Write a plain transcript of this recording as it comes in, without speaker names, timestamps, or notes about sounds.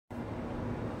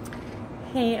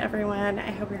Hey everyone,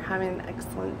 I hope you're having an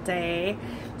excellent day.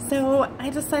 So I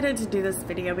decided to do this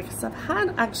video because I've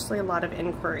had actually a lot of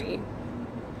inquiry.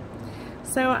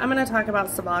 So I'm going to talk about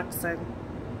Suboxone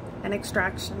and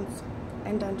extractions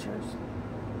and dentures.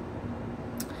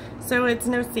 So it's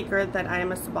no secret that I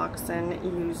am a Suboxone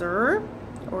user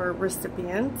or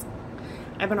recipient.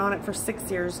 I've been on it for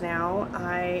 6 years now.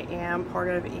 I am part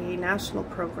of a national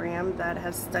program that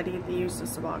has studied the use of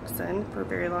Suboxone for a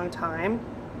very long time.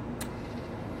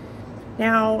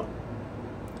 Now,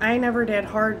 I never did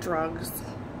hard drugs,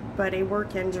 but a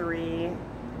work injury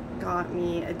got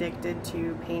me addicted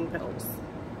to pain pills.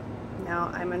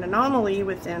 Now, I'm an anomaly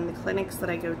within the clinics that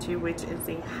I go to, which is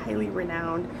a highly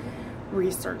renowned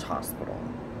research hospital.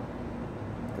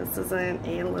 This isn't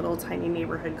a little tiny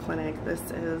neighborhood clinic.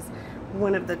 This is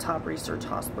one of the top research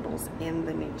hospitals in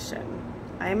the nation.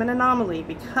 I am an anomaly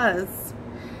because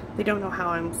they don't know how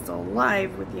I'm still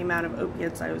alive with the amount of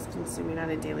opiates I was consuming on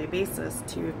a daily basis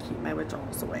to keep my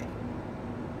withdrawals away.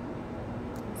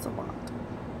 It's a lot.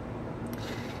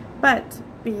 But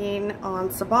being on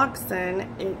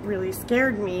Suboxone, it really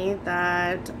scared me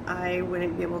that I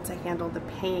wouldn't be able to handle the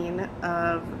pain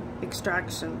of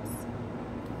extractions.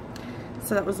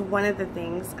 So that was one of the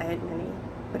things, I had many,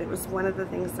 but it was one of the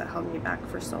things that held me back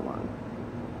for so long.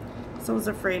 So I was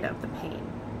afraid of the pain,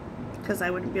 because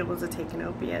I wouldn't be able to take an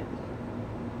opiate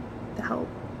to help.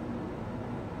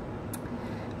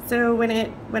 So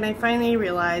when I finally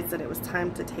realized that it was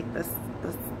time to take this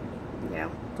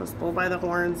bull by the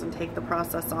horns and take the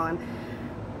process on,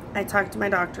 I talked to my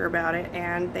doctor about it,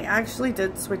 and they actually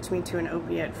did switch me to an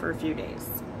opiate for a few days,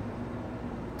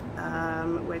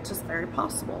 which is very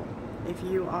possible. If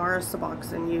you are a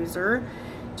Suboxone user,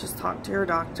 just talk to your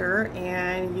doctor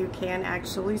and you can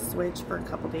actually switch for a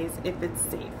couple days if it's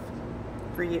safe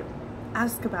for you.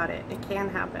 Ask about it. It can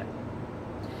happen.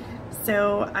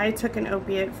 So I took an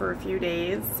opiate for a few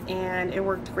days and it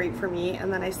worked great for me,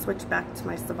 and then I switched back to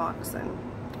my Suboxone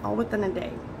all within a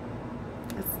day.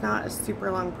 It's not a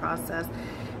super long process.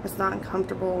 It's not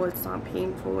uncomfortable, it's not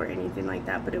painful or anything like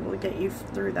that, but it will get you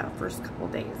through that first couple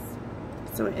days.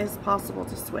 So it is possible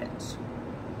to switch.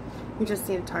 You just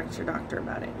need to talk to your doctor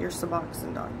about it, your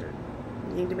Suboxone doctor.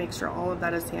 You need to make sure all of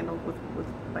that is handled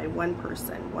by one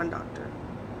person, one doctor.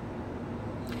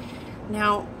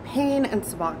 Now, pain and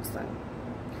Suboxone.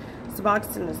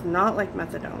 Suboxone is not like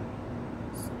methadone.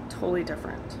 It's totally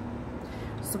different.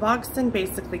 Suboxone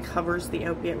basically covers the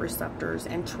opiate receptors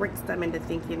and tricks them into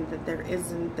thinking that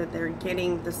they're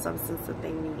getting the substance that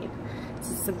they need.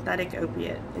 It's a synthetic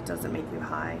opiate. It doesn't make you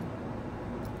high.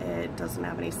 It doesn't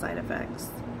have any side effects,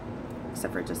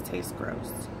 except for it just tastes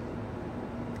gross.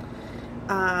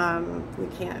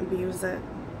 You can't abuse it.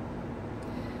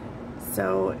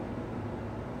 So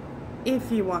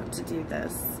if you want to do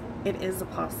this, it is a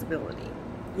possibility.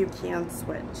 You can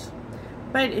switch.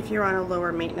 But if you're on a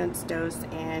lower maintenance dose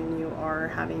and you are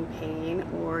having pain,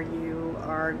 or you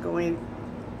are going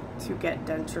to get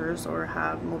dentures or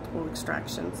have multiple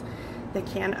extractions, they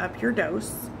can up your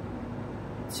dose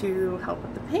to help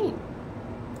with the pain.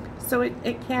 So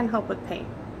it can help with pain.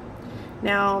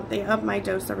 Now, they up my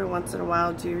dose every once in a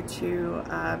while due to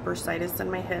bursitis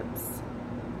in my hips.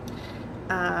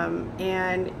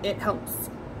 And it helps.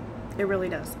 It really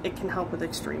does. It can help with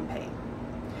extreme pain.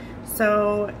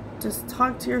 So just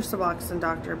talk to your Suboxone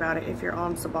doctor about it if you're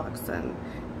on Suboxone.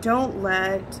 Don't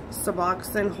let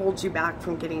Suboxone hold you back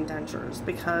from getting dentures,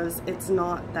 because it's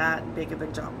not that big of a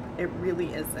jump. It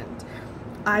really isn't.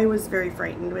 I was very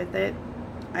frightened with it.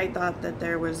 I thought that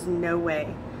there was no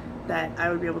way that I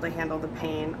would be able to handle the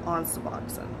pain on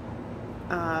Suboxone.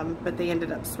 But they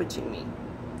ended up switching me.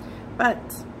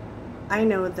 But I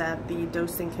know that the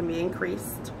dosing can be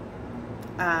increased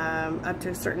up to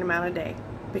a certain amount a day,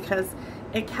 because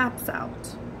it caps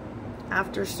out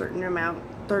after a certain amount,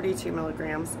 32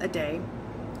 milligrams a day.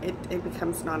 It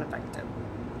becomes non-effective.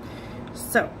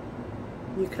 So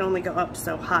you can only go up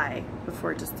so high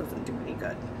before it just doesn't do any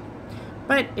good.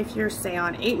 But if you're, say,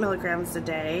 on 8 milligrams a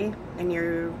day and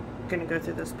you're going to go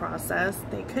through this process,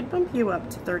 they could bump you up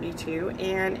to 32,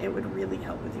 and it would really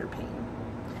help with your pain.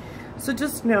 So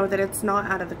just know that it's not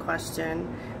out of the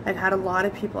question. I've had a lot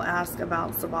of people ask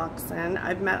about Suboxone.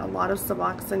 I've met a lot of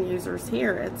Suboxone users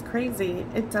here. It's crazy.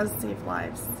 It does save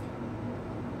lives.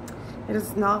 It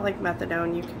is not like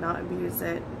methadone. You cannot abuse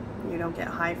it. You don't get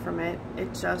high from it.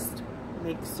 It just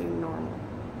makes you normal.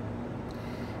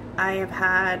 I have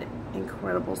had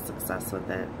incredible success with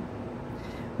it.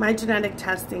 My genetic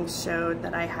testing showed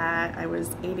that I was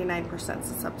 89%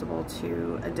 susceptible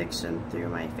to addiction through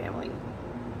my family.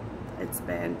 It's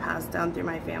been passed down through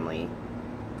my family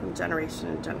from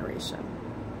generation to generation.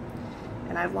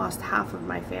 And I've lost half of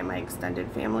my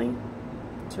extended family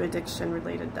to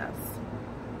addiction-related deaths.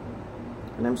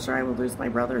 And I'm sure I will lose my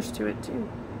brothers to it too.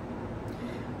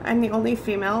 I'm the only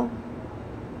female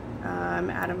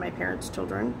out of my parents'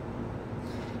 children.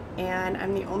 And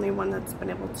I'm the only one that's been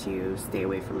able to stay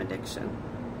away from addiction.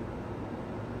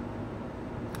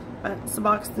 But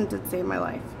Suboxone did save my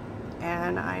life,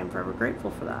 and I am forever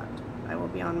grateful for that. I will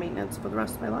be on maintenance for the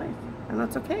rest of my life, and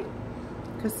that's okay,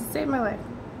 because it saved my life.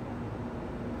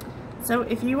 So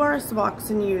if you are a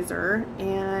Suboxone user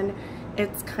and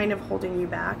it's kind of holding you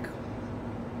back,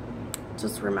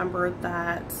 just remember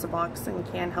that Suboxone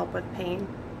can help with pain.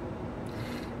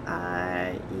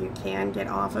 You can get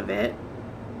off of it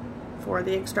for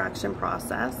the extraction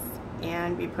process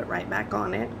and be put right back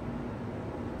on it.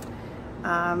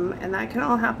 And that can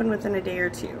all happen within a day or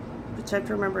two. But you have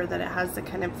to remember that it has to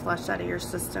kind of flush out of your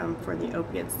system for the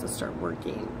opiates to start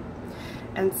working.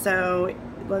 And so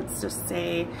let's just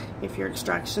say if your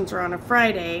extractions are on a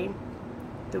Friday,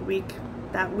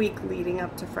 that week leading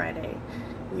up to Friday,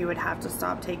 you would have to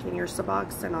stop taking your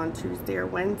Suboxone on Tuesday or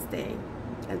Wednesday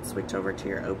and switch over to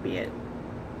your opiate.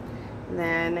 And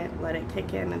then let it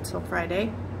kick in until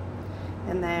Friday.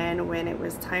 And then when it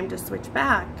was time to switch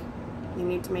back, you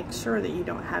need to make sure that you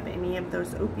don't have any of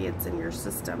those opiates in your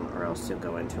system, or else you'll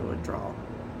go into a withdrawal.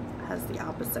 It has the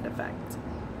opposite effect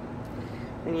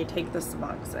when you take the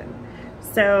Suboxone.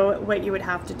 So what you would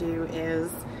have to do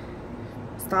is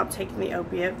stop taking the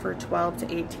opiate for 12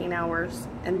 to 18 hours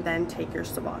and then take your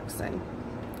Suboxone.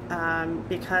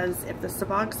 Because if the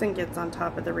Suboxone gets on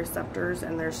top of the receptors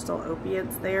and there's still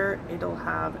opiates there, it'll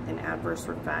have an adverse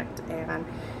effect and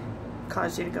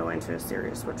cause you to go into a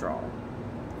serious withdrawal.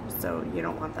 So you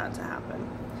don't want that to happen.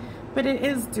 But it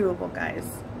is doable, guys.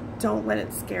 Don't let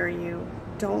it scare you.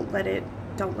 Don't let it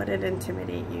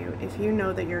intimidate you. If you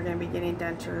know that you're going to be getting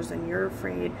dentures and you're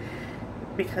afraid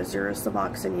because you're a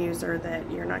Suboxone user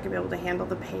that you're not going to be able to handle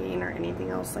the pain or anything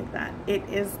else like that, it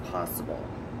is possible.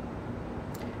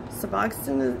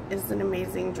 Suboxone is an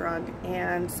amazing drug,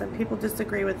 and some people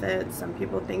disagree with it. Some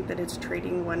people think that it's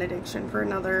trading one addiction for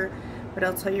another. But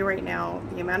I'll tell you right now,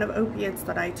 the amount of opiates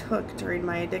that I took during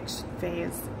my addiction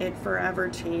phase, it forever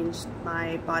changed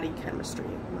my body chemistry,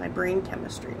 my brain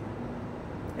chemistry.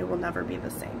 It will never be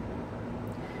the same.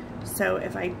 So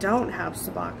if I don't have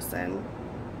Suboxone,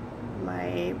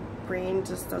 my brain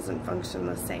just doesn't function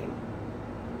the same.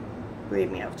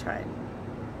 Believe me, I've tried.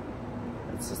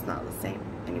 It's just not the same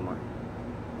anymore.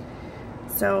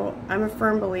 So I'm a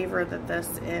firm believer that this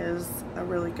is a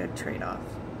really good trade-off.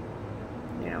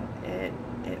 You know,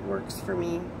 it works for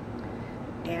me,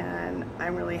 and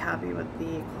I'm really happy with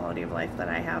the quality of life that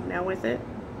I have now with it.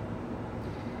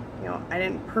 You know, I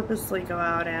didn't purposely go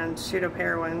out and shoot up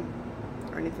heroin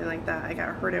or anything like that. I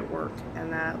got hurt at work,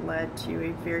 and that led to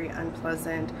a very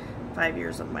unpleasant 5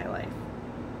 years of my life.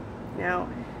 Now,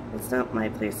 it's not my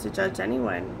place to judge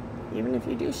anyone, even if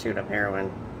you do shoot up heroin,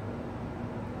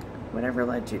 whatever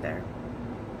led you there.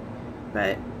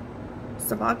 But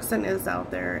Suboxone is out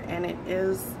there, and it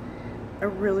is a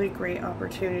really great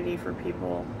opportunity for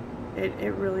people.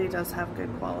 It really does have good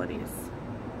qualities.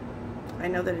 I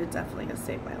know that it definitely has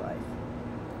saved my life,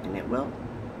 and it will.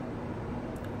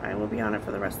 I will be on it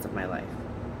for the rest of my life,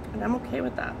 and I'm okay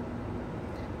with that.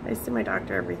 I see my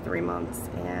doctor every 3 months,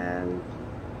 and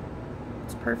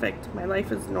it's perfect. My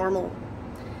life is normal,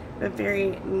 a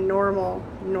very normal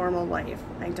life.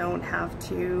 I don't have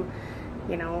to,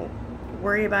 you know,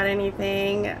 worry about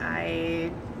anything.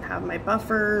 I have my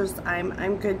buffers.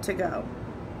 I'm good to go.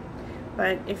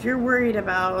 But if you're worried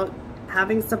about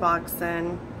having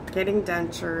Suboxone, getting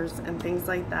dentures, and things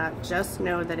like that, just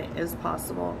know that it is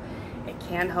possible. It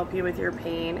can help you with your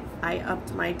pain. I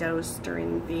upped my dose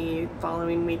during the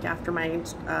following week after my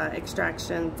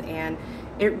extractions, and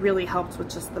it really helps with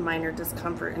just the minor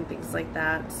discomfort and things like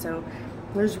that. So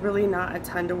there's really not a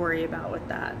ton to worry about with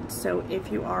that. So if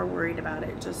you are worried about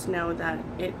it, just know that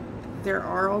there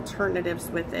are alternatives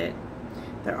with it.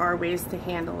 There are ways to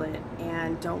handle it,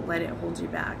 and don't let it hold you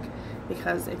back.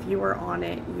 Because if you are on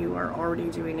it, you are already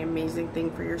doing an amazing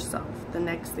thing for yourself. The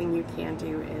next thing you can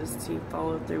do is to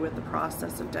follow through with the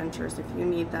process of dentures if you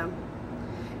need them,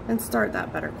 and start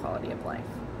that better quality of life.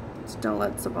 So don't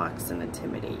let Suboxone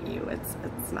intimidate you.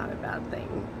 It's not a bad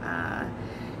thing.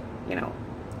 You know,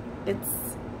 it's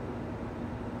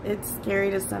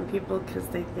scary to some people because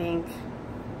they think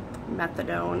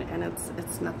methadone, and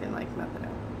it's nothing like methadone.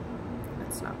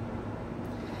 It's not.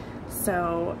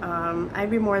 So I'd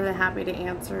be more than happy to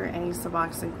answer any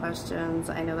Suboxone questions.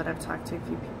 I know that I've talked to a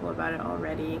few people about it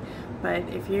already, but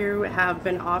if you have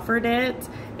been offered it,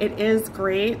 it is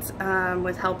great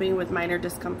with helping with minor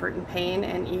discomfort and pain,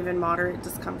 and even moderate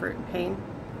discomfort and pain.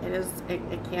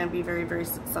 It can be very, very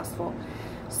successful.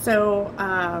 So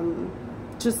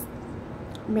just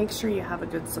make sure you have a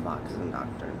good Suboxone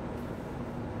doctor.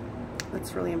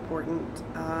 That's really important.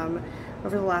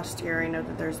 Over the last year, I know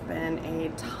that there's been a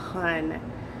ton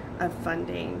of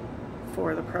funding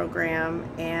for the program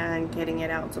and getting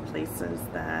it out to places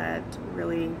that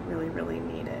really, really, really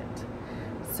need it.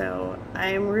 So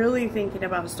I'm really thinking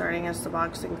about starting a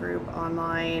Suboxone group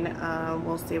online.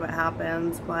 We'll see what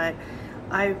happens, but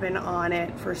I've been on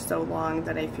it for so long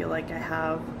that I feel like I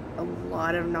have a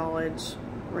lot of knowledge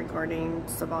regarding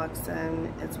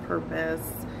Suboxone, its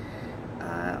purpose,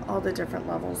 all the different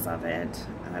levels of it.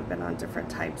 I've been on different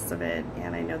types of it,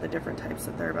 and I know the different types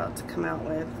that they're about to come out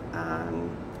with,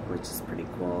 which is pretty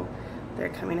cool. They're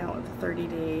coming out with a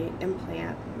 30-day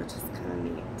implant, which is kind of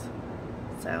neat.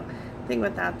 So the thing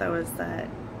with that though is that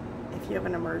if you have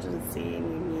an emergency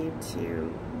and you need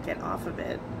to get off of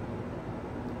it,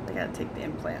 they gotta take the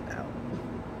implant out.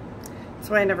 That's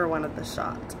why I never wanted the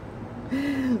shot.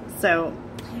 So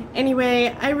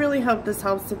anyway, I really hope this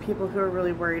helps the people who are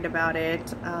really worried about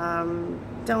it.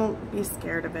 Don't be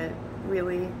scared of it.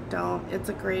 Really don't. It's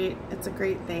a great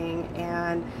thing,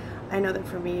 and I know that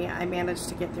for me, I managed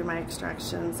to get through my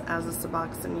extractions as a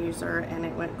Suboxone user, and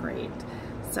it went great.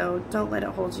 So don't let it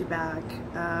hold you back.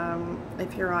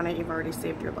 If you're on it, you've already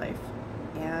saved your life,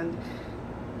 and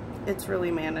it's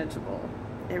really manageable.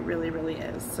 It really, really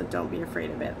is. So don't be afraid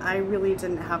of it. I really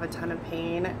didn't have a ton of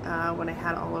pain when I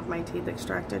had all of my teeth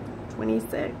extracted.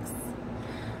 26.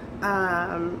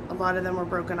 A lot of them were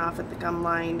broken off at the gum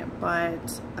line,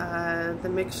 but the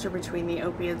mixture between the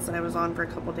opiates that I was on for a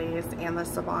couple days and the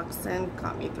Suboxone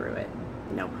got me through it.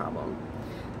 No problem.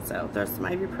 So there's some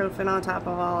ibuprofen on top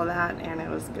of all of that, and it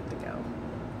was good to go.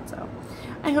 So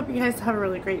I hope you guys have a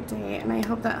really great day, and I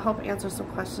hope that helped answer some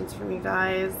questions from you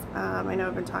guys. I know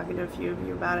I've been talking to a few of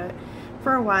you about it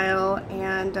for a while,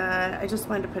 and I just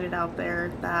wanted to put it out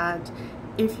there that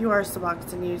if you are a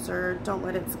Suboxone user, don't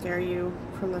let it scare you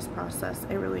from this process.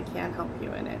 It really can help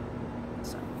you in it.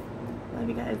 So love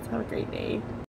you guys. Have a great day.